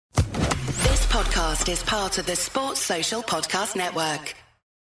podcast is part of the Sports Social Podcast Network.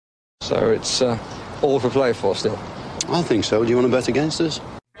 So it's all for play for still? I think so. Do you want to bet against us?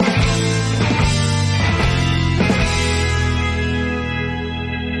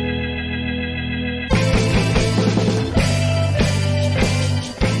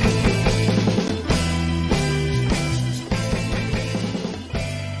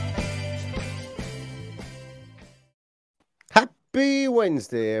 Happy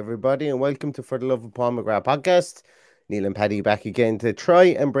Wednesday, everybody, and welcome to For the Love of Paul McGrath podcast. Neil and Paddy back again to try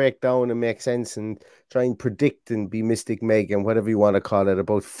and break down and make sense and try and predict and be Mystic Meg and whatever you want to call it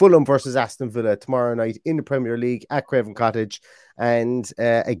about Fulham versus Aston Villa tomorrow night in the Premier League at Craven Cottage. And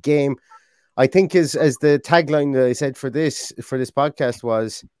a game, I think, as the tagline that I said for this podcast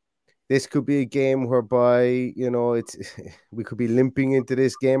was, this could be a game whereby, you know, we could be limping into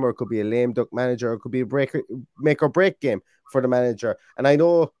this game, or it could be a lame duck manager, or it could be a make or break game for the manager. And I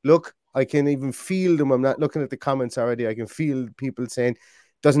know, look, I can even feel them. I'm not looking at the comments already. I can feel people saying,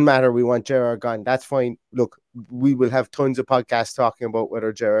 doesn't matter, we want Gerrard gone. That's fine. Look, we will have tons of podcasts talking about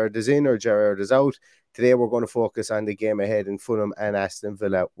whether Gerrard is in or Gerrard is out. Today we're going to focus on the game ahead in Fulham and Aston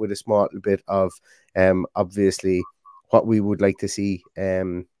Villa with a small bit of, obviously, what we would like to see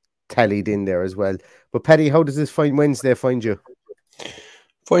tallied in there as well. But Paddy, how does this fine Wednesday find you?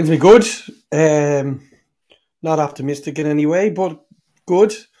 Finds me good. Not optimistic in any way, but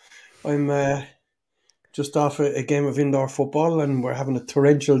good. I'm just off a game of indoor football, and we're having a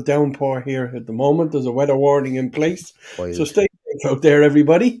torrential downpour here at the moment. There's a weather warning in place. Wild. So stay safe out there,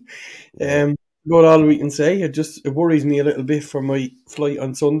 everybody. About all we can say. It worries me a little bit for my flight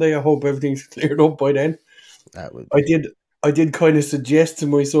on Sunday. I hope everything's cleared up by then. I did kind of suggest to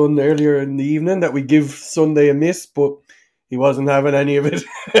my son earlier in the evening that we give Sunday a miss, but he wasn't having any of it.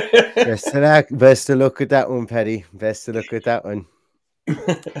 Best to look at that one, Paddy. Best to look at that one.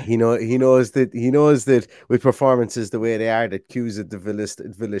 He knows that with performances the way they are, that queues at the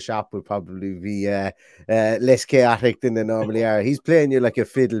Villa shop will probably be less chaotic than they normally are. He's playing you like a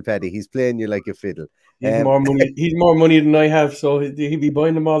fiddle, Paddy. He's playing you like a fiddle. He's more money than I have, so he'd be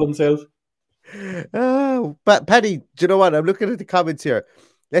buying them all himself. But Paddy, do you know what? I'm looking at the comments here.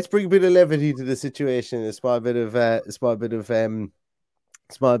 Let's bring a bit of levity to the situation, a small bit of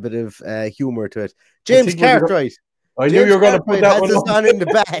humor to it. James Cartwright. I knew you were going to put that one on in the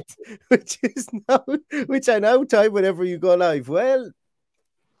bat, which I now time whenever you go live. Well,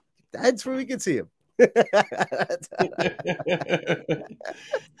 that's where we can see him.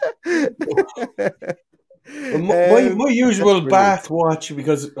 My usual bath watch,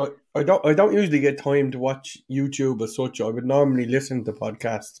 because I don't usually get time to watch YouTube as such. I would normally listen to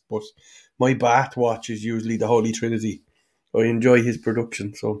podcasts, but my bath watch is usually the Holy Trinity. I enjoy his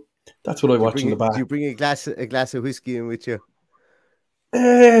production, so that's what I watch in the bath. Do you bring a glass of whiskey in with you?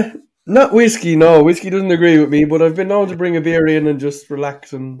 Not whiskey, no. Whiskey doesn't agree with me, but I've been known to bring a beer in and just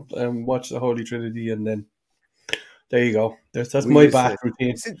relax and watch the Holy Trinity, and then there you go. That's my bath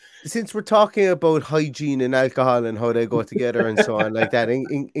routine. Since we're talking about hygiene and alcohol and how they go together and so on like that,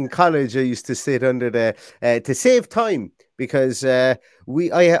 in college I used to sit under to save time, because I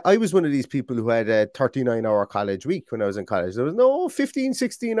was one of these people who had a 39-hour college week when I was in college. There was no 15,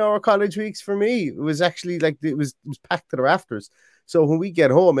 16-hour college weeks for me. It was actually like it was packed to the rafters. So when we get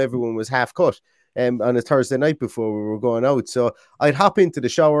home, everyone was half cut on a Thursday night before we were going out. So I'd hop into the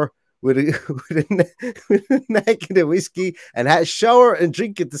shower with a neck of whiskey and have a shower and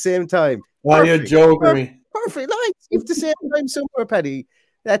drink at the same time. Why are you joking me? Perfect. Like, if the same time somewhere, Paddy.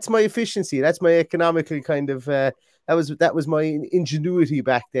 That's my efficiency. That's my economical kind of. That was my ingenuity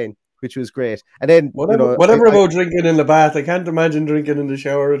back then, which was great. And then whatever about drinking in the bath, I can't imagine drinking in the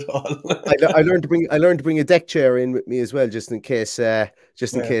shower at all. I learned to bring a deck chair in with me as well, just in case the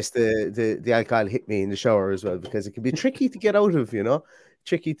alcohol hit me in the shower as well, because it can be tricky to get out of.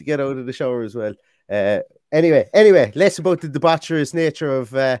 Tricky to get out of the shower as well. Anyway, less about the debaucherous nature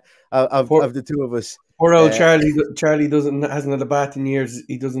of the two of us. Poor old Charlie hasn't had a bath in years.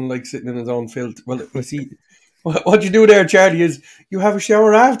 He doesn't like sitting in his own filth. Well, see, what you do there, Charlie, is you have a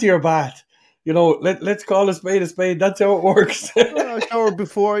shower after your bath. Let's call a spade a spade. That's how it works. A shower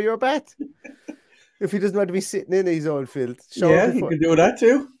before your bath. If he doesn't want to be sitting in his own filth. He can do that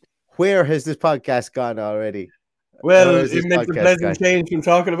too. Where has this podcast gone already? Well, it makes a pleasant change from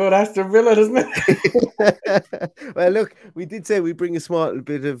talking about Aston Villa, doesn't it? Well, look, we did say we bring a small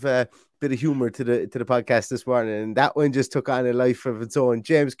bit of humour to the podcast this morning, and that one just took on a life of its own.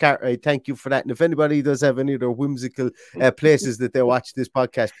 James Cartwright, thank you for that. And if anybody does have any other whimsical places that they watch this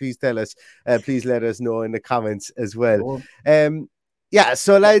podcast, please tell us. Please let us know in the comments as well.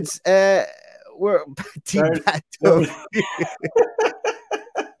 So lads, we're team back up.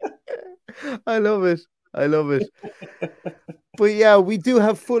 I love it. I love it. But yeah, we do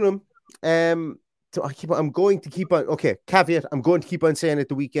have Fulham. So I'm going to keep on. Okay, caveat. I'm going to keep on saying it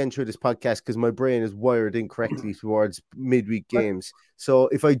the weekend through this podcast because my brain is wired incorrectly towards midweek games. So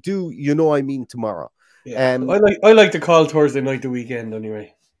if I do, I mean tomorrow. Yeah, I like to call Thursday night the weekend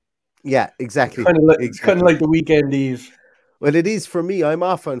anyway. Yeah, exactly. It's kind of like the weekend eve. Well, it is for me. I'm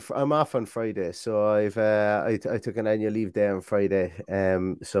off on Friday, so I took an annual leave day on Friday.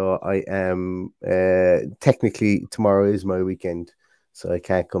 So I am technically tomorrow is my weekend, so I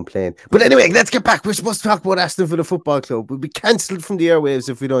can't complain. But anyway, let's get back. We're supposed to talk about Aston Villa Football Club. We'll be cancelled from the airwaves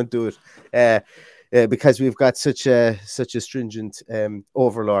if we don't do it, because we've got such a stringent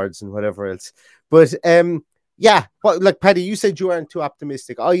overlords and whatever else. But yeah, like Paddy, you said you aren't too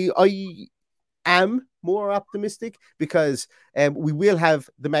optimistic. I am more optimistic because we will have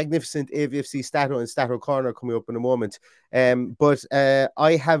the magnificent AVFC Stato and Stato Corner coming up in a moment. But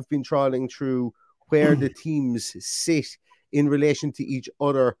I have been trawling through where the teams sit in relation to each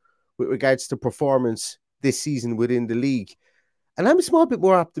other with regards to performance this season within the league. And I'm a small bit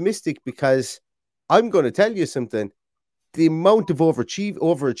more optimistic because I'm going to tell you something. The amount of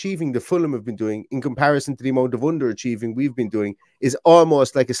overachieving the Fulham have been doing in comparison to the amount of underachieving we've been doing is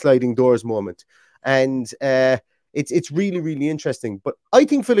almost like a sliding doors moment. And it's really, really interesting. But I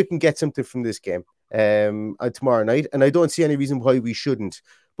think Fulham can get something from this game tomorrow night, and I don't see any reason why we shouldn't.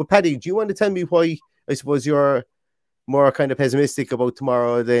 But Paddy, do you want to tell me why I suppose you're more kind of pessimistic about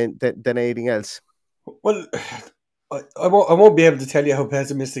tomorrow than anything else? Well, I won't be able to tell you how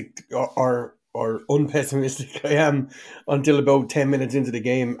pessimistic or unpessimistic I am until about 10 minutes into the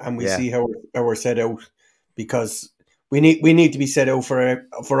game and we see how we're set out, because we need to be set out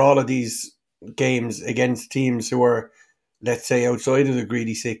for all of these games against teams who are, let's say, outside of the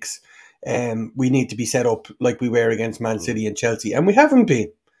greedy six. We need to be set up like we were against Man City and Chelsea, and we haven't been.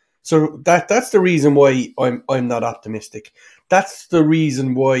 So that's the reason why I'm not optimistic. That's the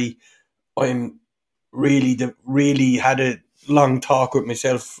reason why I'm really had a long talk with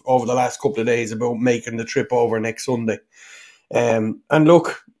myself over the last couple of days about making the trip over next Sunday. And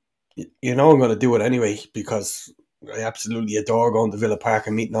look, I'm going to do it anyway because I absolutely adore going to Villa Park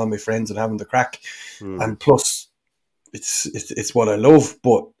and meeting all my friends and having the crack. And plus, it's what I love.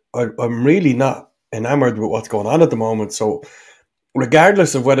 But I'm really not enamoured with what's going on at the moment. So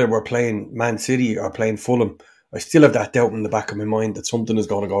regardless of whether we're playing Man City or playing Fulham, I still have that doubt in the back of my mind that something is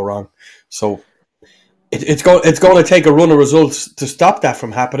going to go wrong. So it's going to take a run of results to stop that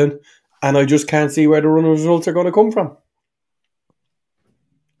from happening, and I just can't see where the run of results are going to come from.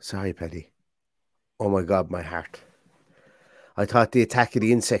 Sorry, Paddy. Oh my God, my heart. I thought the attack of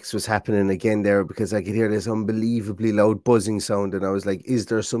the insects was happening again there because I could hear this unbelievably loud buzzing sound, and I was like, is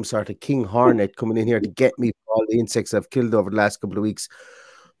there some sort of king hornet coming in here to get me for all the insects I've killed over the last couple of weeks?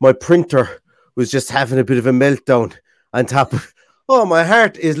 My printer was just having a bit of a meltdown on top of... Oh, my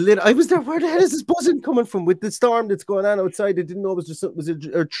heart is lit. I was there. Where the hell is this buzzing coming from with the storm that's going on outside? I didn't know it was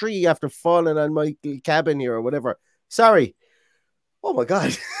a tree after falling on my cabin here or whatever. Sorry. Oh, my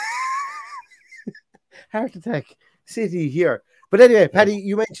God. Heart attack city here. But anyway, Paddy,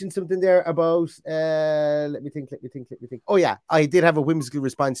 you mentioned something there about, let me think. Oh, yeah, I did have a whimsical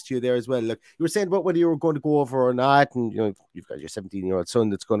response to you there as well. Look, you were saying about whether you were going to go over or not, and you've got your 17-year-old son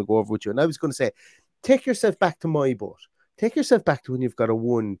that's going to go over with you. And I was going to say, take yourself back to my boat. Take yourself back to when you've got a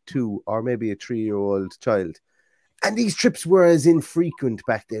 1, 2, or maybe a 3-year-old child. And these trips were as infrequent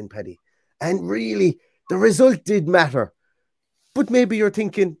back then, Paddy. And really, the result did matter. But maybe you're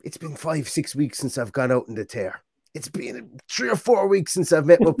thinking, it's been 5-6 weeks since I've gone out in the tear. It's been 3 or 4 weeks since I've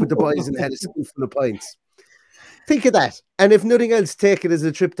met up with the boys and had a spoonful of pints. Think of that. And if nothing else, take it as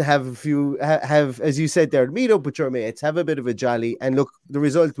a trip to have a few, as you said there, meet up with your mates, have a bit of a jolly. And look, the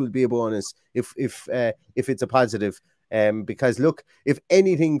result will be a bonus if it's a positive. Because look, if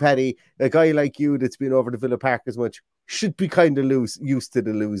anything, Paddy, a guy like you that's been over to Villa Park as much should be kind of used to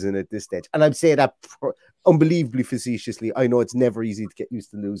the losing at this stage. And I'm saying that unbelievably facetiously. I know it's never easy to get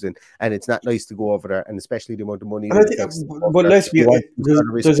used to losing, and it's not nice to go over there, and especially the amount of money. But let's be honest,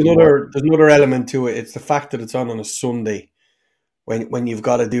 there's another element to it. It's the fact that it's on a Sunday when you've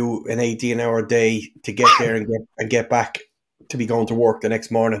got to do an 18-hour day to get there and get back to be going to work the next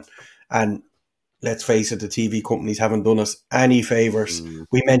morning. And let's face it, the TV companies haven't done us any favours.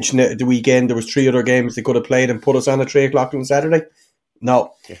 We mentioned it at the weekend. There was 3 other games they could have played and put us on at 3 o'clock on Saturday.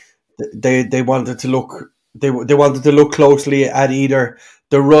 No, they wanted to look. They wanted to look closely at either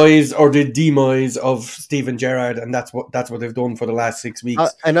the rise or the demise of Steven Gerrard, and that's what they've done for the last 6 weeks.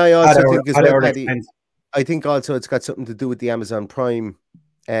 And I also think as well, Paddy, I think also it's got something to do with the Amazon Prime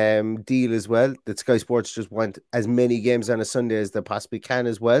deal as well, that Sky Sports just want as many games on a Sunday as they possibly can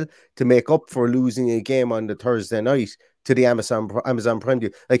as well, to make up for losing a game on the Thursday night to the Amazon Prime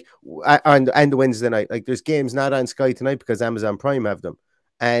deal, like, and the Wednesday night. Like, there's games not on Sky tonight because Amazon Prime have them,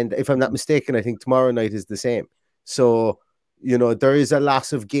 and if I'm not mistaken, I think tomorrow night is the same. So, there is a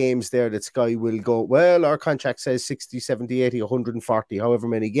loss of games there that Sky will go, well, our contract says 60, 70, 80, 140, however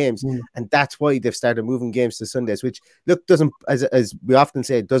many games. And that's why they've started moving games to Sundays, which, look, doesn't, as we often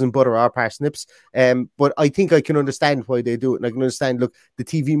say, it doesn't butter our parsnips. But I think I can understand why they do it. And I can understand, look, the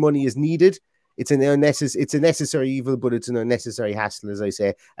TV money is needed. It's a necessary evil, but it's an unnecessary hassle, as I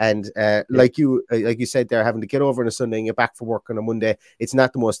say. And like you said, they're having to get over on a Sunday and get back for work on a Monday. It's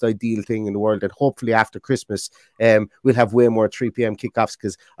not the most ideal thing in the world. And hopefully after Christmas, we'll have way more 3 p.m. kickoffs,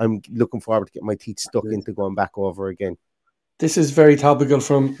 because I'm looking forward to getting my teeth stuck into going back over again. This is very topical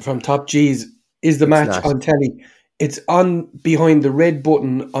from Top G's. Is the match on telly? It's on behind the red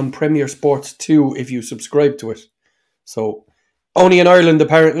button on Premier Sports 2 if you subscribe to it. So only in Ireland,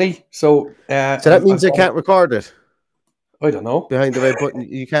 apparently. So that means I can't record it. I don't know. Behind the red button,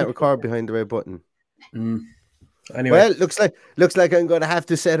 you can't record behind the red button. Anyway, well, looks like I'm going to have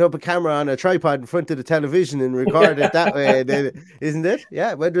to set up a camera on a tripod in front of the television and record it that way, isn't it?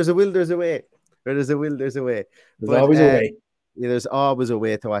 Yeah. When there's a will, there's a way. Where there's a will, there's a way. There's always a way. Yeah, there's always a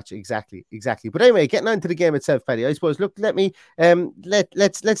way to watch. Exactly. But anyway, getting on to the game itself, Paddy, I suppose, look, let's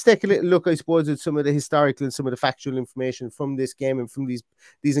take a little look, I suppose, at some of the historical and some of the factual information from this game and from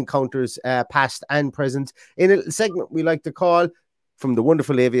these encounters, past and present, in a segment we like to call, from the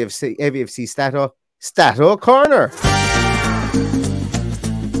wonderful AVFC Stato Corner.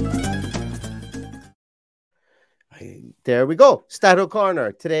 There we go. Stato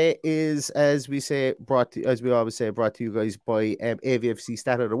Corner. Today is, as we always say, brought to you guys by AVFC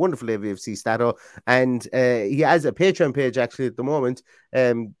Stato, the wonderful AVFC Stato. And he has a Patreon page actually at the moment.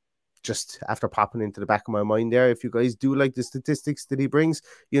 Just after popping into the back of my mind there, if you guys do like the statistics that he brings,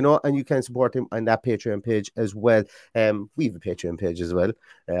 and you can support him on that Patreon page as well. We have a Patreon page as well.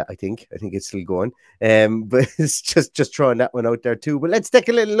 I think it's still going. But it's just throwing that one out there too. But let's take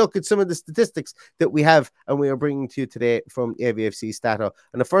a little look at some of the statistics that we have and we are bringing to you today from AVFC Stato.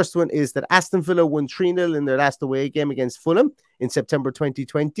 And the first one is that Aston Villa won 3-0 in their last away game against Fulham in September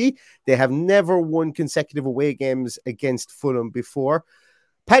 2020. They have never won consecutive away games against Fulham before.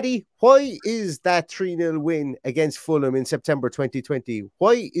 Paddy, why is that 3-0 win against Fulham in September 2020?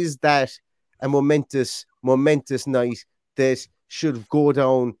 Why is that a momentous night that should go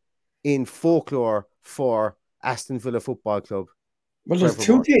down in folklore for Aston Villa Football Club? Well,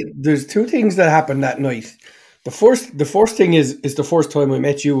 there's two things that happened that night. The first thing is the first time I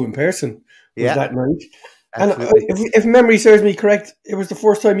met you in person was that night. Absolutely. And if memory serves me correct, it was the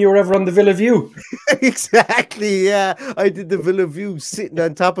first time you were ever on the Villa View. Exactly, yeah. I did the Villa View sitting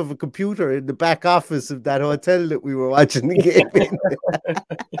on top of a computer in the back office of that hotel that we were watching the game in.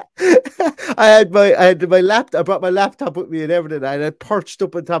 I had my laptop. I brought my laptop with me and everything. I had perched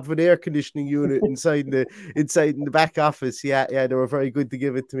up on top of an air conditioning unit inside in the back office. Yeah, they were very good to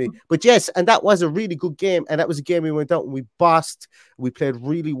give it to me. But yes, and that was a really good game. And that was a game we went out and we bossed. We played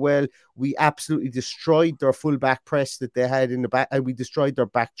really well. We absolutely destroyed their full back press that they had in the back, and we destroyed their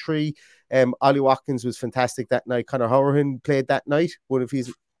back three. Ollie Watkins was fantastic that night. Conor Hourihan played that night. One of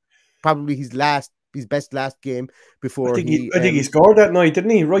his best last game before I think he scored that night,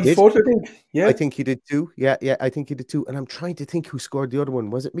 didn't he? Right foot, I think. Yeah, I think he did too. Yeah, I think he did too. And I'm trying to think who scored the other one.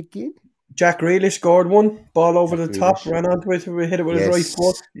 Was it McGinn? Jack Grealish scored one. Ball over the top, ran onto it, hit it with his right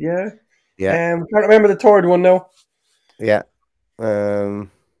foot. Yeah. Can't remember the third one now. Yeah.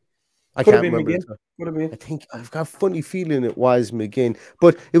 I can't remember. I think I've got a funny feeling it was McGinn,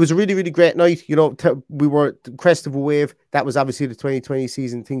 but it was a really, really great night. We were at the crest of a wave. That was obviously the 2020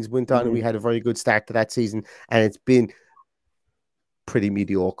 season. Things went on and we had a very good start to that season, and it's been pretty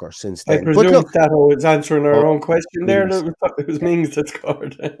mediocre since then. I presume that was answering our own question there. It was Mings that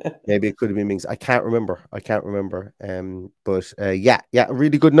scored. Maybe it could have been Mings. I can't remember. But a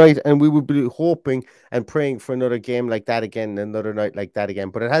really good night, and we would be hoping and praying for another game like that again, another night like that again.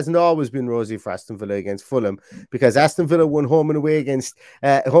 But it hasn't always been rosy for Aston Villa against Fulham, because Aston Villa won home and away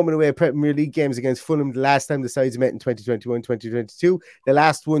Premier League games against Fulham the last time the sides met in 2021-2022. The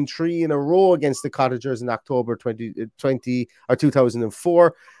last won 3 in a row against the Cottagers in October 2020 or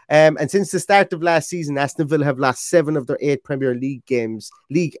 2004. And since the start of last season, Aston Villa have lost 7 of their 8 Premier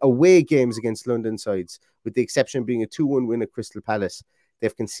League away games against London sides, with the exception being a 2-1 win at Crystal Palace.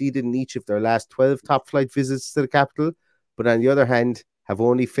 They've conceded in each of their last 12 top-flight visits to the capital, but on the other hand, have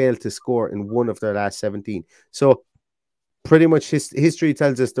only failed to score in 1 of their last 17. So pretty much history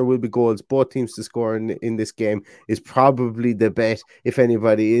tells us there will be goals. Both teams to score in this game is probably the bet. If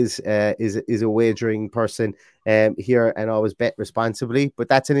anybody is a wagering person here, and always bet responsibly. But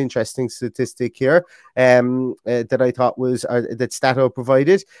that's an interesting statistic here that I thought was that Stato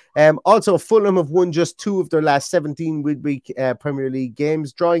provided. Also, Fulham have won just 2 of their last 17 midweek Premier League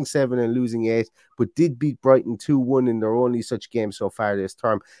games, drawing 7 and losing 8, but did beat Brighton 2-1 in their only such game so far this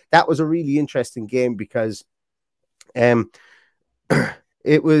term. That was a really interesting game because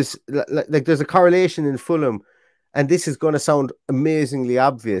it was like there's a correlation in Fulham, and this is going to sound amazingly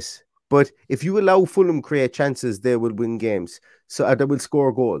obvious, but if you allow Fulham create chances, they will win games. So they will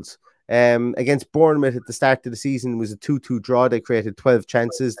score goals. Against Bournemouth at the start of the season was a 2-2 draw. They created 12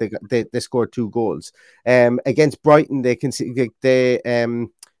 chances. They scored 2 goals. Against Brighton, they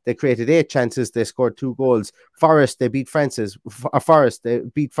created 8 chances. They scored 2 goals. Forest, they beat Forest. They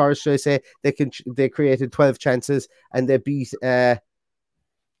beat Forest, should I say? They created 12 chances, and they beat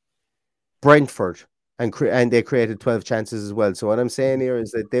Brentford, and they created 12 chances as well. So what I'm saying here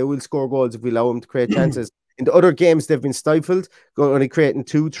is that they will score goals if we allow them to create chances. In the other games, they've been stifled, only creating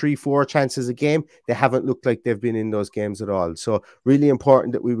 2, 3, 4 chances a game. They haven't looked like they've been in those games at all. So really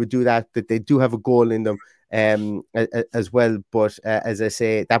important that we would do that they do have a goal in them as well. But as I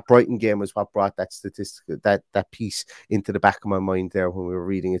say, that Brighton game was what brought that statistic, that piece into the back of my mind there when we were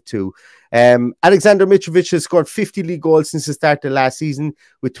reading it too. Alexander Mitrovic has scored 50 league goals since the start of last season,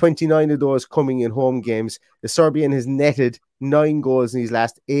 with 29 of those coming in home games. The Serbian has netted 9 goals in his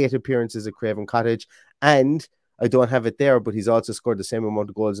last 8 appearances at Craven Cottage, and I don't have it there, but he's also scored the same amount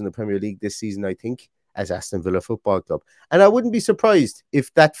of goals in the Premier League this season, I think, as Aston Villa Football Club. And I wouldn't be surprised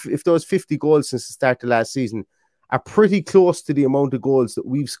if those 50 goals since the start of last season are pretty close to the amount of goals that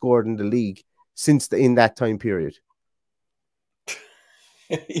we've scored in the league in that time period.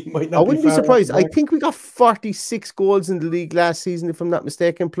 I wouldn't be surprised. I think we got 46 goals in the league last season, if I'm not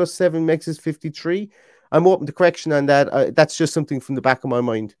mistaken, plus 7 makes us 53. I'm open to correction on that. That's just something from the back of my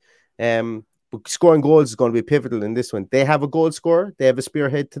mind. But scoring goals is going to be pivotal in this one. They have a goal scorer. They have a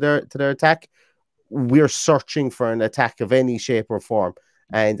spearhead to their attack. We're searching for an attack of any shape or form,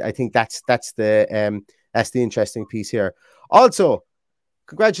 and I think that's the interesting piece here. Also,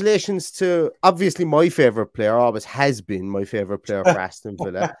 congratulations to obviously my favorite player, always has been my favorite player for Aston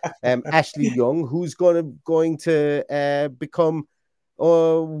Villa, Ashley Young, who's going to become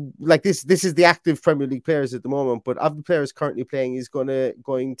like this. This is the active Premier League players at the moment, but of the players currently playing, he's going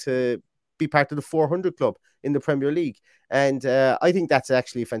to be part of the 400 club in the Premier League. And I think that's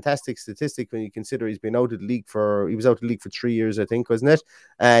actually a fantastic statistic when you consider he was out of the league for 3 years, I think, wasn't it?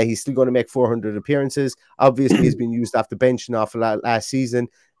 He's still going to make 400 appearances. Obviously, he's been used off the bench an awful lot last season.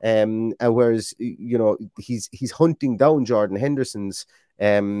 Whereas, he's hunting down Jordan Henderson's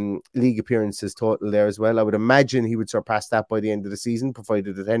league appearances total there as well. I would imagine he would surpass that by the end of the season,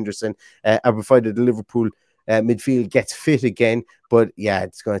 provided that Henderson, provided the Liverpool midfield gets fit again. But yeah,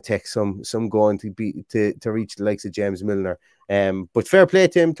 it's going to take some going to reach the likes of James Milner. But fair play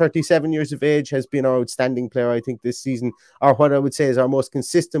to him. 37 years of age, has been our outstanding player, I think, this season, or what I would say is our most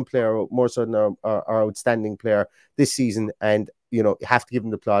consistent player, more so than our outstanding player this season. And you have to give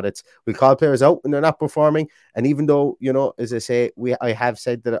him the plaudits. We'll call players out when they're not performing. And even though, as I say, I have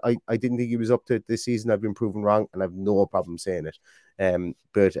said that I didn't think he was up to it this season, I've been proven wrong, and I've no problem saying it.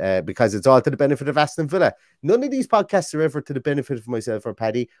 But because it's all to the benefit of Aston Villa. None of these podcasts are ever to the benefit of myself or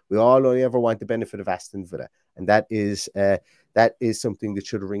Paddy. We all only ever want the benefit of Aston Villa. And that is something that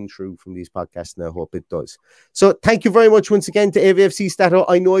should ring true from these podcasts, and I hope it does. So thank you very much once again to AVFC Stato.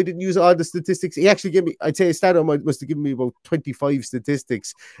 I know I didn't use all the statistics. He actually gave me, I'd say Stato must have given me about 25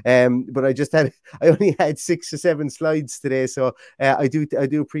 statistics. But I only had 6 or 7 slides today. So I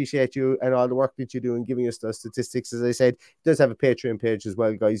do appreciate you and all the work that you do in giving us those statistics. As I said, he does have a Patreon page as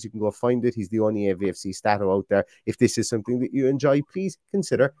well, guys. You can go find it. He's the only AVFC Stato out there. If this is something that you enjoy, please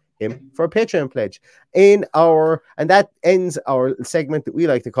consider him for a Patreon pledge. And that ends our segment that we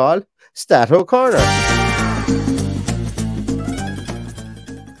like to call Stato Corner.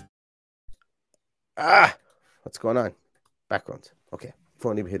 What's going on? Background. Okay, if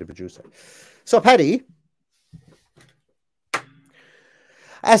only we hit a producer. So, Paddy,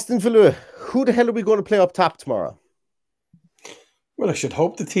 Aston Villa, who the hell are we going to play up top tomorrow? Well, I should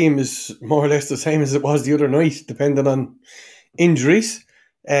hope the team is more or less the same as it was the other night, depending on injuries.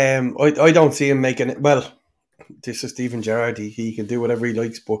 I don't see him making it. Well, this is Steven Gerrard. He can do whatever he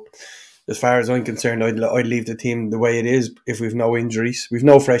likes, but as far as I'm concerned, I'd leave the team the way it is if we've no injuries. We've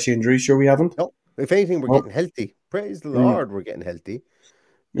no fresh injuries, sure we haven't? No. If anything, we're getting healthy. Praise the Lord, we're getting healthy.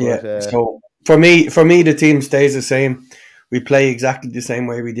 But, so for me, the team stays the same. We play exactly the same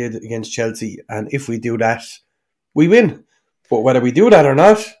way we did against Chelsea, and if we do that, we win. But whether we do that or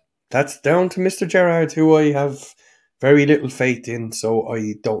not, that's down to Mr. Gerrard, who I have very little faith in. So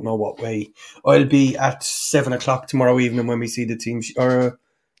I don't know what way. I'll be at 7 o'clock tomorrow evening when we see the team, or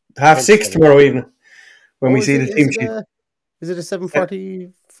 6:30 tomorrow evening when we see the team sheet. Is it a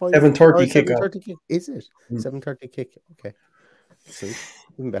 7:45? 7:30 kickoff. 7:30 kick? Is it 7:30 kick? Okay, see,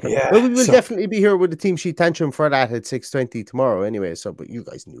 even better. Yeah, well, we will definitely be here with the team sheet tantrum for that at 6:20 tomorrow. Anyway, so but you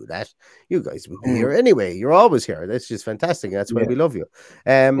guys knew that. You guys would be here anyway. You're always here. That's just fantastic. That's why we love you.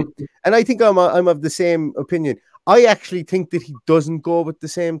 And I think I'm of the same opinion. I actually think that he doesn't go with the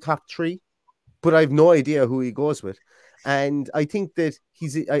same top three, but I have no idea who he goes with. And I think that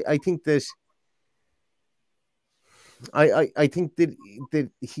I think that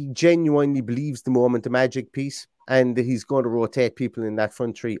he genuinely believes the moment the magic piece, and that he's going to rotate people in that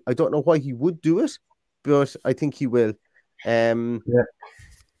front three. I don't know why he would do it, but I think he will.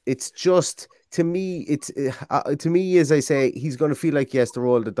 It's just to me, as I say, he's going to feel like he has to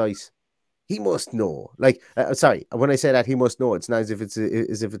roll the dice. He must know. Like, sorry, when I say that, he must know. It's not as if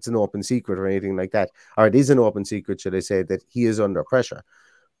it's an open secret or anything like that, or it is an open secret, should I say, that he is under pressure.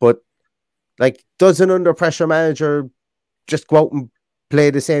 But like, does an under pressure manager just go out and play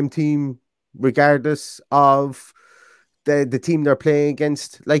the same team regardless of the team they're playing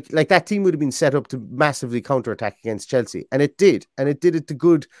against? Like that team would have been set up to massively counterattack against Chelsea, and it did it to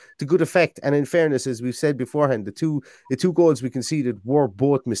good effect. And in fairness, as we've said beforehand, the two goals we conceded were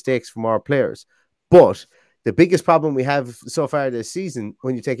both mistakes from our players. But the biggest problem we have so far this season,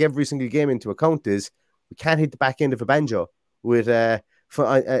 when you take every single game into account, is we can't hit the back end of a banjo with at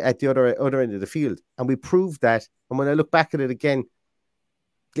the other end of the field, and we proved that. And when I look back at it again,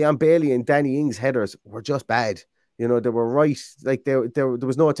 Leon Bailey and Danny Ings' headers were just bad. You know, they were right. Like there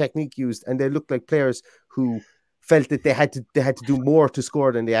was no technique used, and they looked like players who felt that they had to do more to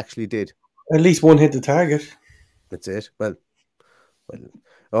score than they actually did. At least one hit the target. That's it. Well.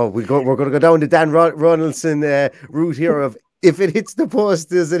 We're going to go down the Dan Ronaldson route here of, if it hits the post,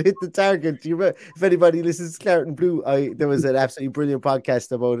 does it hit the target? If anybody listens to Claret and Blue, there was an absolutely brilliant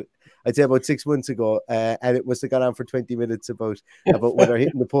podcast about 6 months ago, and it must have gone on for 20 minutes about whether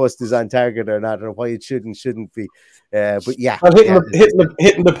hitting the post is on target or not, or why it shouldn't be. But yeah,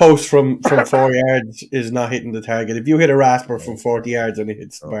 hitting the post from 4 yards is not hitting the target. If you hit a rasper from 40 yards and it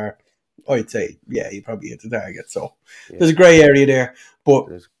hits the bar, I'd say, yeah, you probably hit the target. So there's a grey area there. But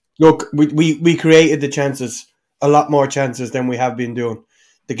look, we created the chances, a lot more chances than we have been doing.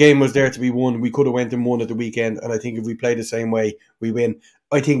 The game was there to be won. We could have went and won at the weekend, and I think if we play the same way, we win.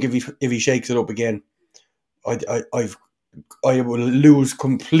 I think if he shakes it up again, I will lose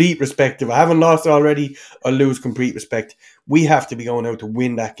complete respect. If I haven't lost already, I'll lose complete respect. We have to be going out to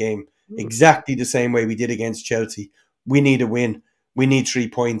win that game exactly the same way we did against Chelsea. We need a win. We need 3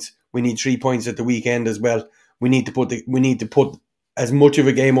 points. We need 3 points at the weekend as well. We need to put as much of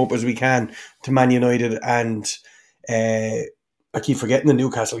a game up as we can to Man United, and I keep forgetting the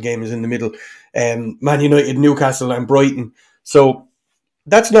Newcastle game is in the middle. Man United, Newcastle and Brighton. So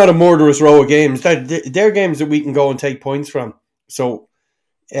that's not a murderous row of games. They're games that we can go and take points from. So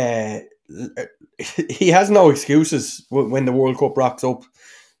he has no excuses when the World Cup rocks up.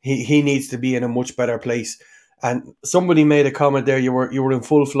 He needs to be in a much better place. And somebody made a comment there, you were in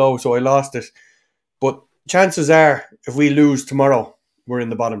full flow, so I lost it. But chances are, if we lose tomorrow, we're in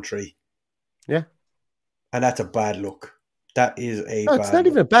the bottom three. Yeah. And that's a bad look. That is a no, bad it's not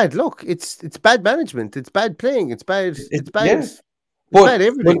even a bad look. It's bad management. It's bad playing. It's bad. It's bad. Yeah. It's bad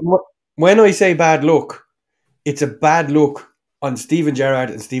everything. When I say bad look, it's a bad look on Steven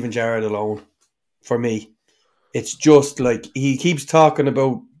Gerrard and Steven Gerrard alone. For me, it's just like he keeps talking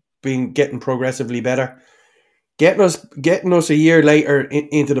about getting progressively better. Getting us a year later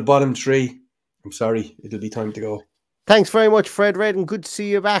into the bottom three. I'm sorry, it'll be time to go. Thanks very much, Fred Redden. Good to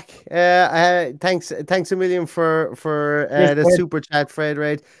see you back. Thanks a million for the super chat, Fred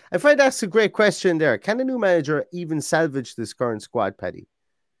Red. And Fred asks a great question there. Can a new manager even salvage this current squad, Paddy?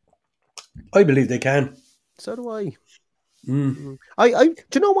 I believe they can. So do I. Do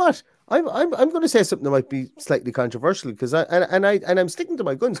you know what? I'm going to say something that might be slightly controversial, because I'm sticking to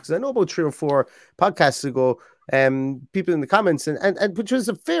my guns, because I know about 3 or 4 podcasts ago, people in the comments and which was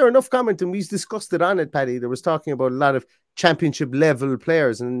a fair enough comment, and we discussed it on it, Paddy. There was talking about a lot of championship level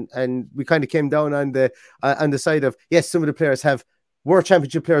players, and we kind of came down on the side of, yes, some of the players were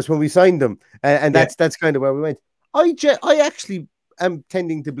championship players when we signed them, and that's kind of where we went. I actually am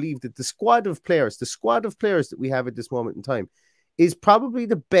tending to believe that the squad of players that we have at this moment in time is probably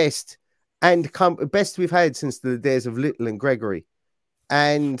the best best we've had since the days of Little and Gregory.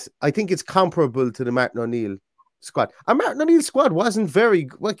 And I think it's comparable to the Martin O'Neill squad. And Martin O'Neill's squad wasn't very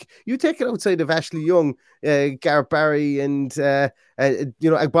like you take it outside of Ashley Young, Gareth Barry, and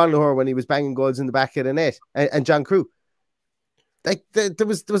Agbonlahor when he was banging goals in the back of the net, and John Crew. Like there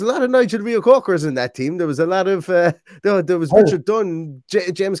was a lot of Nigel Rio-Cokers in that team. There was a lot of there was Richard Dunn,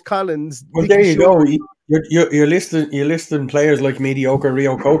 James Collins. Well, there you go. You're listing players like mediocre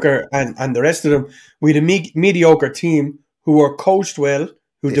Rio-Coker and the rest of them. We had a mediocre team who were coached well,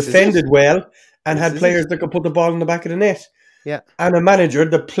 who defended well, and had players that could put the ball in the back of the net. Yeah, and a manager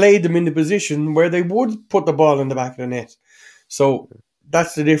that played them in the position where they would put the ball in the back of the net. So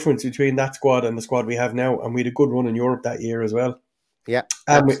that's the difference between that squad and the squad we have now. And we had a good run in Europe that year as well. Yeah,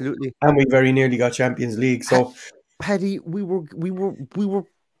 and absolutely. We very nearly got Champions League. So, Paddy, we were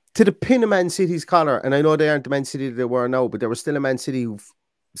to the pin of Man City's collar, and I know they aren't the Man City they were now, but there was still a Man City who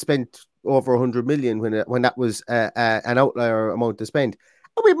spent over 100 million when that was an outlier amount to spend.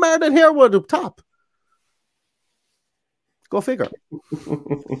 And we had Martin Harewood up top. Go figure.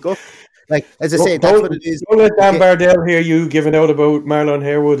 Go. Like as I say, that's what it is. Don't let Dan Bardell hear you giving out about Marlon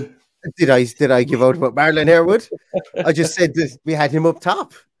Harewood. Did I give out about Marlon Harewood? I just said that we had him up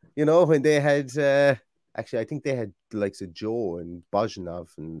top. You know, when they had actually, I think they had the likes of Joe and Bozhanov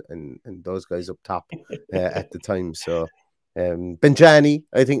and those guys up top at the time. So Benjani,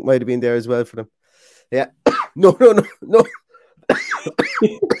 I think, might have been there as well for them. Yeah. No.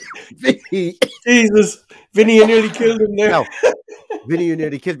 Vinny. Jesus. Vinny, you nearly killed him there. No. Vinny, you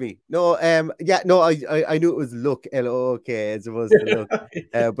nearly killed me. No, I knew it was look, L-O-K, as opposed to look.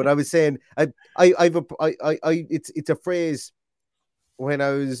 But I was saying, it's a phrase. When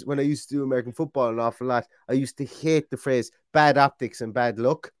I used to do American football an awful lot, I used to hate the phrase "bad optics" and "bad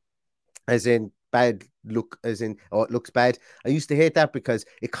luck," as in bad look, as in it looks bad. I used to hate that because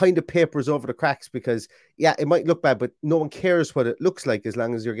it kind of papers over the cracks. Because it might look bad, but no one cares what it looks like as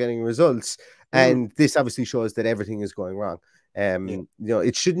long as you're getting results. And this obviously shows that everything is going wrong.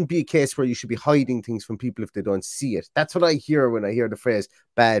 It shouldn't be a case where you should be hiding things from people if they don't see it. That's what I hear when I hear the phrase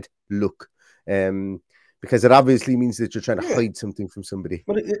 "bad look," because it obviously means that you're trying to hide something from somebody.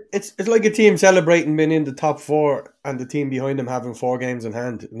 But it's like a team celebrating being in the top four and the team behind them having 4 games in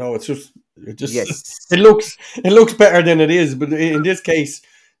hand. No, it looks better than it is. But in this case,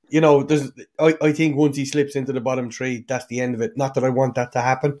 I think once he slips into the bottom 3, that's the end of it. Not that I want that to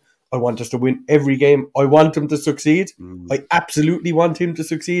happen. I want us to win every game. I want him to succeed. I absolutely want him to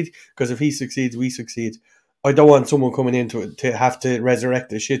succeed, because if he succeeds, we succeed. I don't want someone coming into it to have to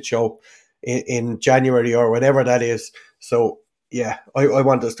resurrect a shit show in January or whatever that is. So, yeah, I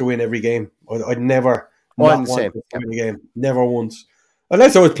want us to win every game. I'd never want us to win a game. Never once.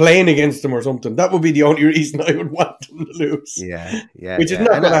 Unless I was playing against them or something. That would be the only reason I would want them to lose. Yeah. Which is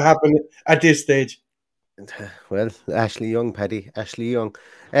not going to happen at this stage. Well, Ashley Young, Paddy. Ashley Young.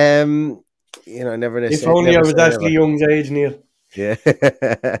 Never. If only I was Ashley Young's age, Neil. Yeah.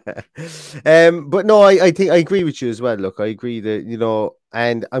 But no, I think I agree with you as well. Look, I agree that,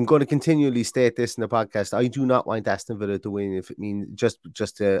 and I'm going to continually state this in the podcast. I do not want Aston Villa to win if it means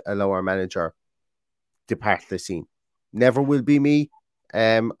just to allow our manager depart the scene. Never will be me.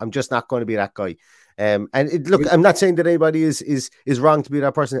 I'm just not going to be that guy. Look, I'm not saying that anybody is wrong to be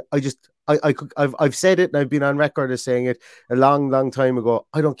that person. I've said it, and I've been on record as saying it a long time ago.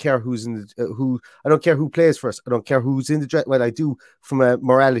 I don't care who's in I don't care who plays for us. I don't care who's in the dress. Well, I do from a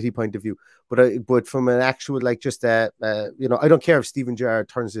morality point of view, but from an actual I don't care if Steven Gerrard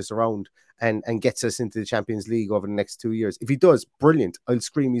turns this around and gets us into the Champions League over the next 2 years. If he does, brilliant. I'll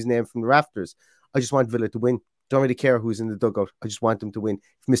scream his name from the rafters. I just want Villa to win. Don't really care who's in the dugout. I just want them to win.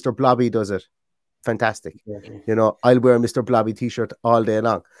 If Mr. Blobby does it, fantastic. Okay. I'll wear a Mr. Blobby t-shirt all day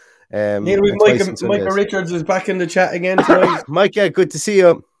long. Neil, Micah Richards is back in the chat again tonight. Micah, good to see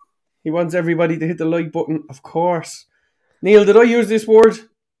you. He wants everybody to hit the like button, of course. Neil, did I use this word?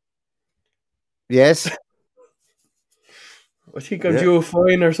 Yes. I think I'm due a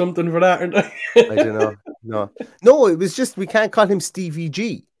fine or something for that, aren't I? I don't know. No, it was just we can't call him Stevie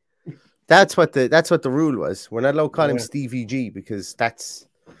G. That's what the rule was. We're not allowed to call him Stevie G because that's...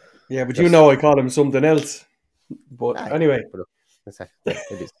 Yeah, but I call him something else. But anyway.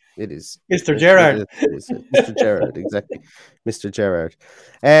 It is. Mr. Gerrard. Mr. Gerrard, exactly. Mr. Gerrard.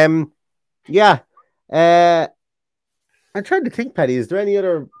 I'm trying to think, Paddy, is there any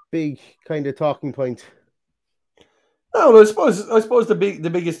other big kind of talking point? No, I suppose the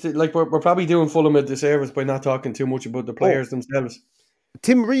biggest, we're probably doing Fulham a disservice by not talking too much about the players themselves.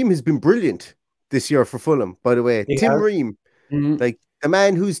 Tim Ream has been brilliant this year for Fulham, by the way. Tim Ream, the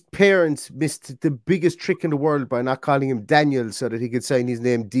man whose parents missed the biggest trick in the world by not calling him Daniel so that he could sign his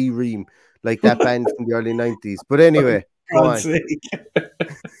name D Ream, like that band from the early 90s. But anyway, go on.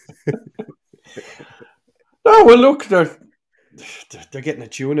 No, well, look, they're getting a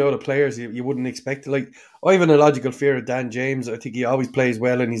tune out of players you wouldn't expect. Like, I have an illogical fear of Dan James. I think he always plays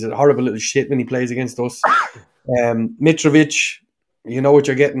well, and he's a horrible little shit when he plays against us. Mitrovic, you know what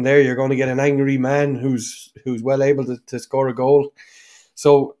you're getting there. You're going to get an angry man who's well able to score a goal.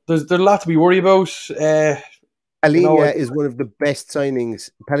 So there's a lot to be worried about. Palhinha is one of the best signings.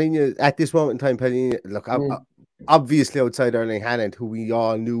 Palhinha, at this moment in time, Palhinha, look, obviously outside Erling Haaland, who we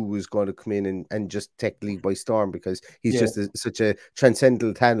all knew was going to come in and just take the league by storm because he's just such a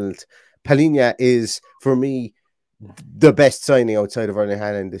transcendental talent. Palhinha is, for me, the best signing outside of Erling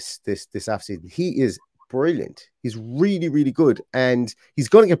Haaland this offseason. He is brilliant. He's really, really good. And he's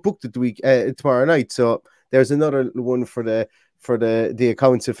going to get booked at the week tomorrow night. So there's another one for the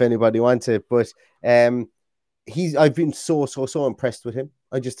accounts if anybody wants it. But I've been so impressed with him.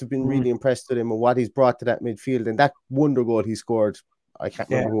 I just have been really impressed with him and what he's brought to that midfield, and that wonder goal he scored. I can't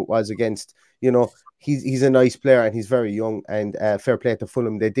remember who it was against. You know, he's a nice player and he's very young. And fair play to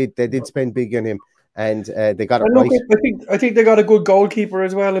Fulham. They did spend big on him, and they got it right. I think they got a good goalkeeper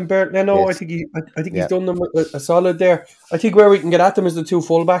as well in Bert Leno. Yes. I think he's done them a solid there. I think where we can get at them is the two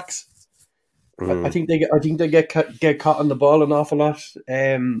fullbacks. I think they get caught on the ball an awful lot.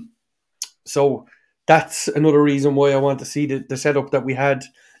 So that's another reason why I want to see the setup that we had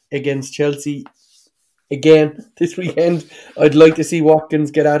against Chelsea again this weekend. I'd like to see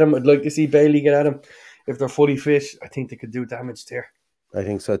Watkins get at him. I'd like to see Bailey get at him. If they're fully fit, I think they could do damage there. I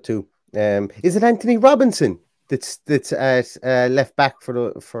think so too. Is it Anthony Robinson that's at left back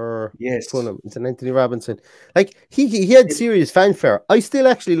for Fulham? It's an Anthony Robinson. Like he had serious fanfare. I still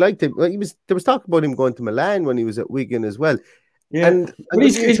actually liked him. There was talk about him going to Milan when he was at Wigan as well. Yeah, but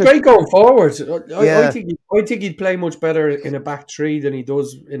he's great going forward. I think he'd play much better in a back three than he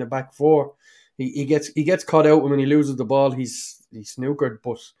does in a back four. He gets caught out when he loses the ball. He's snookered,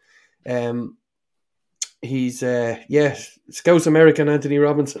 but he's Scouse American Anthony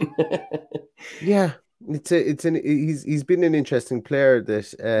Robinson. Yeah, he's been an interesting player.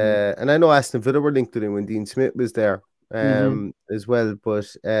 That and I know Aston Villa were linked to him when Dean Smith was there as well, but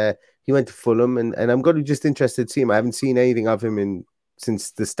he went to Fulham, and I'm going to be just interested to see him. I haven't seen anything of him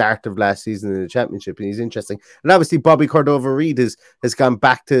since the start of last season in the Championship, and he's interesting. And obviously, Bobby Cordova-Reid has gone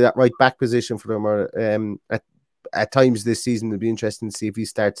back to that right back position for them at times this season. It'll be interesting to see if he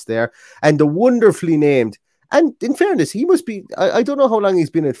starts there. And the wonderfully named, and in fairness, he must be, I don't know how long he's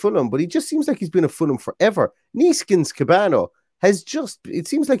been at Fulham, but he just seems like he's been at Fulham forever. Neeskens Cabano it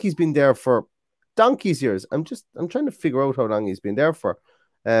seems like he's been there for donkey's years. I'm trying to figure out how long he's been there for.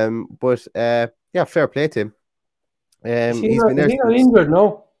 But fair play to him. He's been there. He's not injured,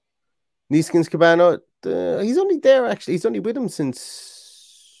 no. Neeskens Cabano, he's only there actually. He's only with him since.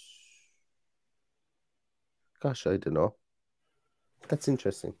 Gosh, I don't know. That's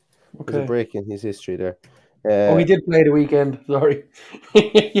interesting. Okay. There's a break in his history there. He did play the weekend. Sorry.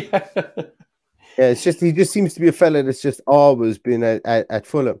 Yeah, it's just he just seems to be a fella that's just always been at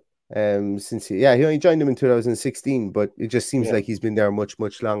Fulham. Since he only joined them in 2016, but it just seems like he's been there much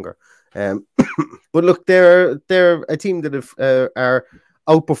longer. But look, they're a team that are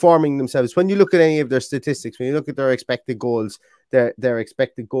outperforming themselves. When you look at any of their statistics, when you look at their expected goals, their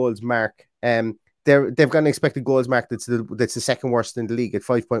expected goals mark, they've got an expected goals mark that's the second worst in the league at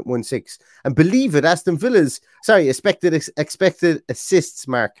 5.16. And believe it, Aston Villa's expected assists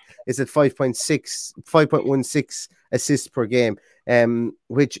mark is at 5.16 assists per game,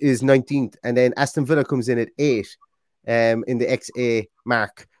 which is 19th. And then Aston Villa comes in at 8 in the XA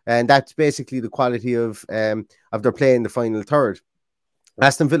mark. And that's basically the quality of their play in the final third.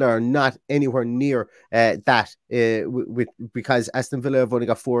 Aston Villa are not anywhere near that because Aston Villa have only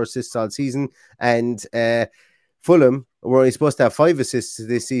got 4 assists all season, and Fulham were only supposed to have 5 assists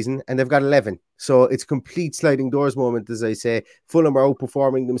this season, and they've got 11. So it's complete sliding doors moment, as I say. Fulham are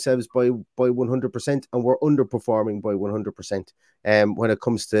outperforming themselves by 100%, and we're underperforming by 100% when it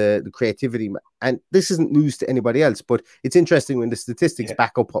comes to the creativity. And this isn't news to anybody else, but it's interesting when the statistics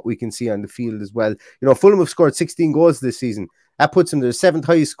back up what we can see on the field as well. You know, Fulham have scored 16 goals this season. That puts them the 7th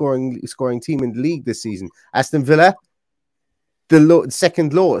highest scoring team in the league this season. Aston Villa, the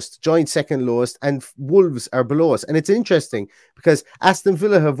second lowest, joint second lowest, and Wolves are below us. And it's interesting because Aston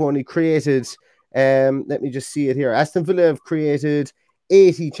Villa have only created, let me just see it here. Aston Villa have created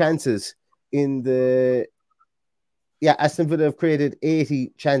 80 chances Aston Villa have created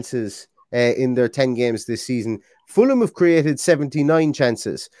 80 chances in their 10 games this season. Fulham have created 79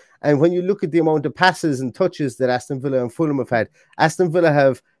 chances. And when you look at the amount of passes and touches that Aston Villa and Fulham have had, Aston Villa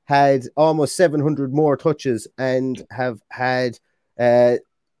have had almost 700 more touches and have had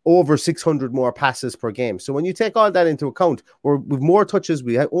over 600 more passes per game. So when you take all that into account, we've more touches,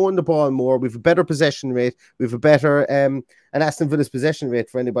 we own the ball more, we've a better possession rate, we've a better an Aston Villa's possession rate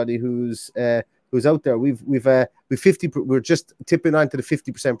for anybody who's out there. We've 50. We're just tipping onto the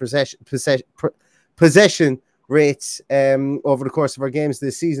 50% possession rates over the course of our games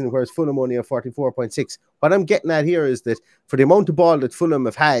this season, whereas Fulham only have 44.6. What I'm getting at here is that for the amount of ball that Fulham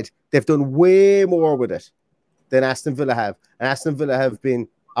have had, they've done way more with it than Aston Villa have. And Aston Villa have been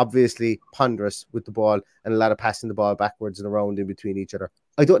obviously ponderous with the ball and a lot of passing the ball backwards and around in between each other.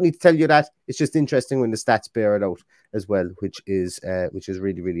 I don't need to tell you that. It's just interesting when the stats bear it out as well, which is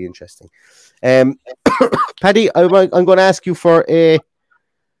really, really interesting. Paddy, I'm going to ask you for a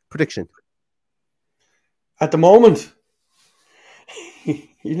prediction. At the moment,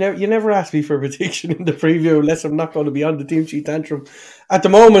 you never ask me for a prediction in the preview unless I'm not going to be on the team sheet tantrum. At the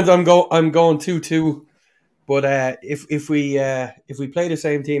moment, I'm going 2-2. But if we play the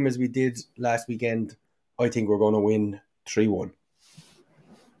same team as we did last weekend, I think we're going to win 3-1.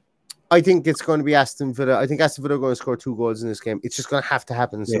 I think it's going to be Aston Villa. I think Aston Villa are going to score 2 goals in this game. It's just going to have to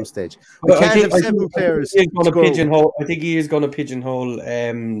happen at some stage. We can't have 7 players. I think he is going to pigeonhole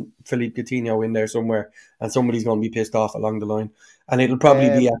Philippe Coutinho in there somewhere, and somebody's going to be pissed off along the line. And it'll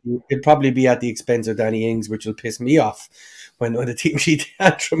probably be at the expense of Danny Ings, which will piss me off when the team sheet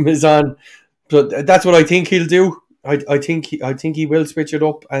tantrum is on. So that's what I think he'll do. I think he will switch it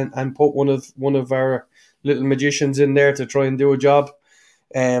up and put one of our little magicians in there to try and do a job.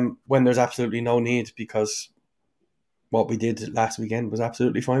 When there's absolutely no need, because what we did last weekend was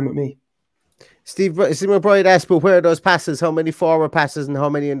absolutely fine with me. Steve McBride asked, but where are those passes? How many forward passes and how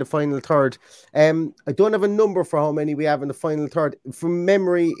many in the final third? I don't have a number for how many we have in the final third. From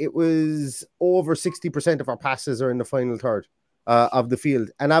memory, it was over 60% of our passes are in the final third of the field.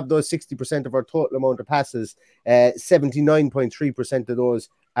 And of those 60% of our total amount of passes, 79.3% of those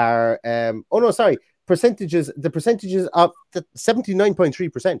are... the percentages of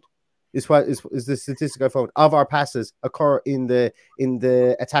 79.3% is the statistic I found of our passes occur in the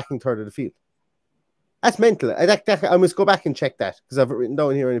attacking third of the field. That's mental. I must go back and check that because I've written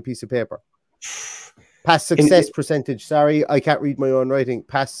down here on a piece of paper. Pass success percentage. Sorry, I can't read my own writing.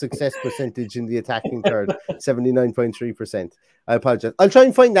 Pass success percentage in the attacking third, 79.3%. I apologize. I'll try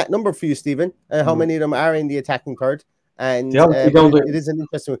and find that number for you, Stephen. How many of them are in the attacking third? And it is an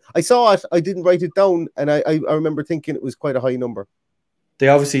interesting one. I saw it. I didn't write it down, and I remember thinking it was quite a high number. They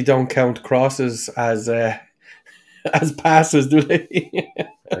obviously don't count crosses as passes, do they?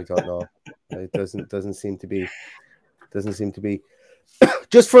 I don't know. It doesn't seem to be.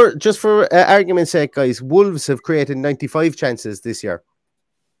 Just for argument's sake, guys, Wolves have created 95 chances this year.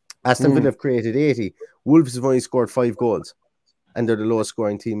 Aston Villa have created 80. Wolves have only scored 5 goals, and they're the lowest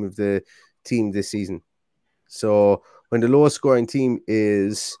scoring team of the team this season. So when the lowest scoring team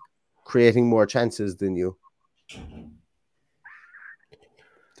is creating more chances than you,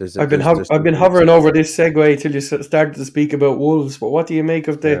 I've been hovering over this segue till you started to speak about Wolves. But what do you make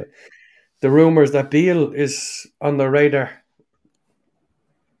of the rumours that Beale is on the radar?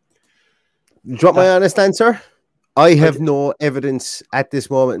 Do you want my honest answer? I have no evidence at this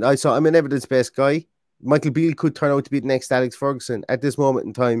moment. I'm an evidence-based guy. Michael Beale could turn out to be the next Alex Ferguson. At this moment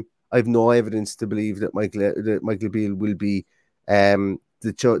in time, I have no evidence to believe that Michael Beale will be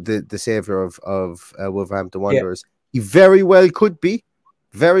the saviour of Wolverhampton Wanderers. He very well could be.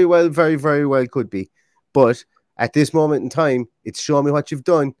 Very well, very, very well could be. But at this moment in time, it's show me what you've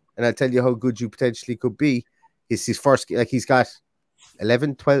done, and I'll tell you how good you potentially could be. It's his first, he's got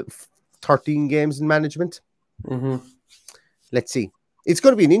 11, 12, 13 games in management. Mm-hmm. Let's see. It's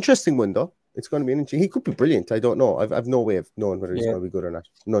going to be an interesting one, though. It's going to be an interesting. He could be brilliant. I don't know. I've no way of knowing whether he's going to be good or not.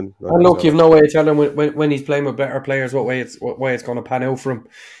 None. And look, you've no way of telling when he's playing with better players what way it's going to pan out for him.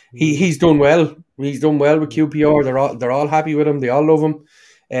 He's done well. He's done well with QPR. They're all happy with him. They all love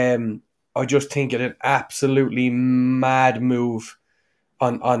him. I just think it's an absolutely mad move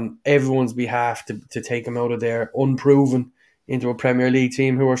on everyone's behalf to take him out of there unproven into a Premier League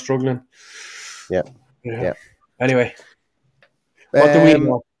team who are struggling. Yeah. Anyway, what do we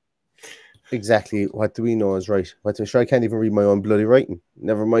know? Exactly. What do we know is right. I can't even read my own bloody writing.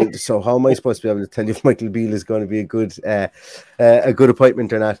 Never mind. So how am I supposed to be able to tell you if Michael Beale is going to be a good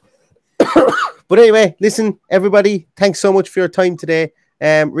appointment or not? But anyway, listen, everybody, thanks so much for your time today.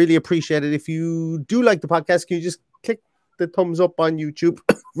 Really appreciate it. If you do like the podcast, can you just click the thumbs up on YouTube?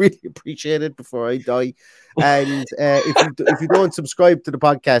 Really appreciate it before I die. And if you don't subscribe to the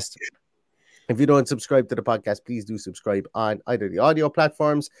podcast, please do subscribe on either the audio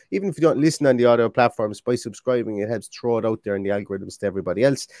platforms. Even if you don't listen on the audio platforms, by subscribing, it helps throw it out there in the algorithms to everybody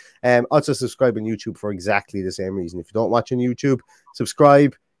else. Also subscribe on YouTube for exactly the same reason. If you don't watch on YouTube,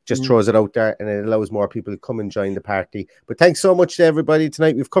 subscribe. just throws it out there and it allows more people to come and join the party. But thanks so much to everybody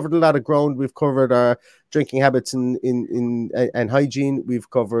tonight. We've covered a lot of ground. We've covered our drinking habits and hygiene. We've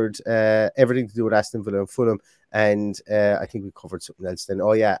covered everything to do with Aston Villa and Fulham. And I think we covered something else then.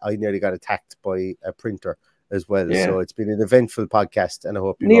 Oh, yeah, I nearly got attacked by a printer as well. Yeah. So it's been an eventful podcast, and I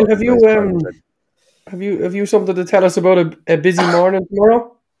hope Neil, have you something to tell us about a busy morning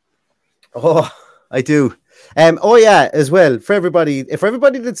tomorrow? Oh, I do. As well, for everybody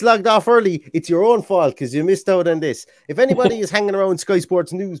that's logged off early, it's your own fault because you missed out on this. If anybody is hanging around Sky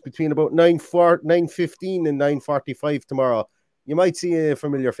Sports News between about 9:15 and 9:45 tomorrow, you might see a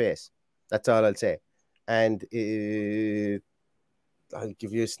familiar face. That's all I'll say. And I'll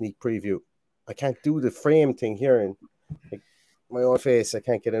give you a sneak preview. I can't do the frame thing here and my own face. I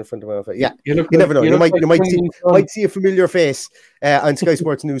can't get in front of my own face. Yeah, you never know. You might see a familiar face on Sky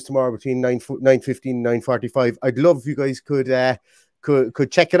Sports News tomorrow between 9:15 and 9:45. I'd love if you guys could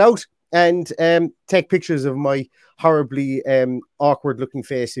check it out and take pictures of my horribly awkward looking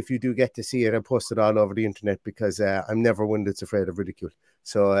face if you do get to see it and post it all over the internet, because I'm never one that's afraid of ridicule.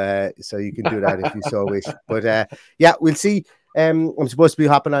 So you can do that if you so wish. But we'll see. I'm supposed to be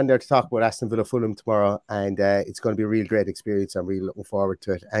hopping on there to talk about Aston Villa Fulham tomorrow, and it's going to be a real great experience. I'm really looking forward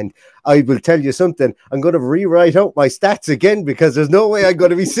to it. And I will tell you something, I'm going to rewrite out my stats again, because there's no way I'm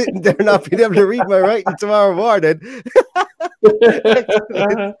going to be sitting there not being able to read my writing tomorrow morning.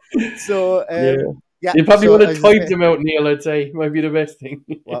 So you probably want to type them out, Neil. I'd say might be the best thing.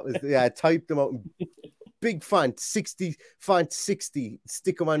 Type them out. Big font 60,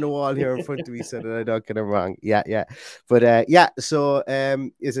 stick them on the wall here in front of me so that I don't get them wrong. But so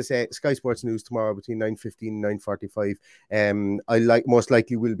as I say, Sky Sports News tomorrow between 9:15 and 9:45. I most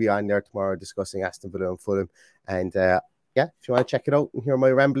likely will be on there tomorrow discussing Aston Villa and Fulham. And if you want to check it out and hear my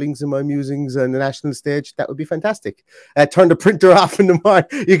ramblings and my musings on the national stage, that would be fantastic. Turn the printer off in the morning.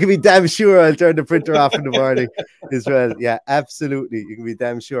 You can be damn sure I'll turn the printer off in the morning as well. Yeah, absolutely. You can be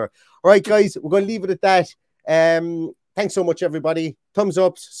damn sure. All right, guys, we're going to leave it at that. Thanks so much, everybody. Thumbs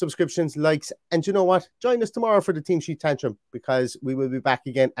ups, subscriptions, likes. And you know what? Join us tomorrow for the Team Sheet Tantrum, because we will be back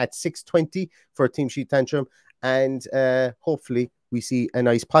again at 6:20 for a Team Sheet Tantrum. And hopefully we see a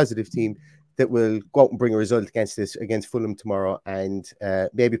nice positive team that will go out and bring a result against Fulham tomorrow, and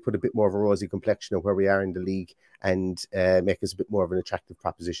maybe put a bit more of a rosy complexion of where we are in the league, and make us a bit more of an attractive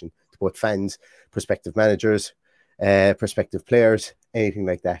proposition to both fans, prospective managers, prospective players, anything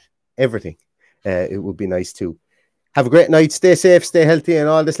like that. Everything. It would be nice too. Have a great night. Stay safe, stay healthy, and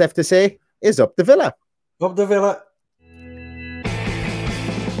all that's left to say is up the Villa. Up the Villa.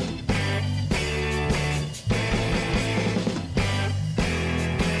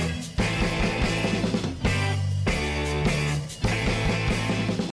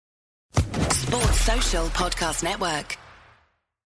 Sports Social Podcast Network.